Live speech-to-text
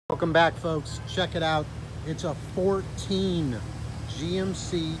Welcome back, folks. Check it out. It's a 14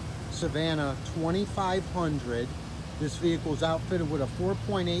 GMC Savana 2500. This vehicle is outfitted with a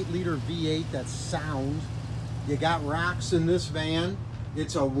 4.8 liter V8 that's sound. You got racks in this van.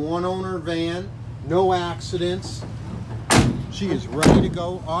 It's a one owner van, no accidents. She is ready to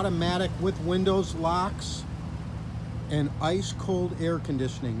go. Automatic with windows locks and ice cold air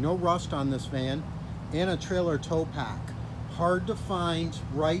conditioning. No rust on this van, and a trailer tow pack. Hard to find,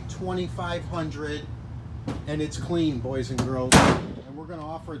 right 2500, and it's clean, boys and girls. And we're going to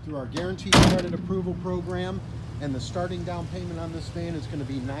offer it through our guaranteed credit approval program, and the starting down payment on this van is going to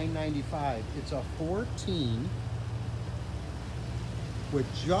be $995. It's a 14 with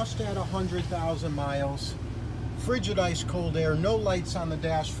just at 100,000 miles. Frigid ice cold air, no lights on the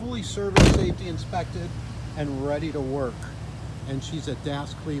dash, fully serviced, safety inspected, and ready to work. And she's at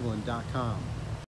DasCleveland.com.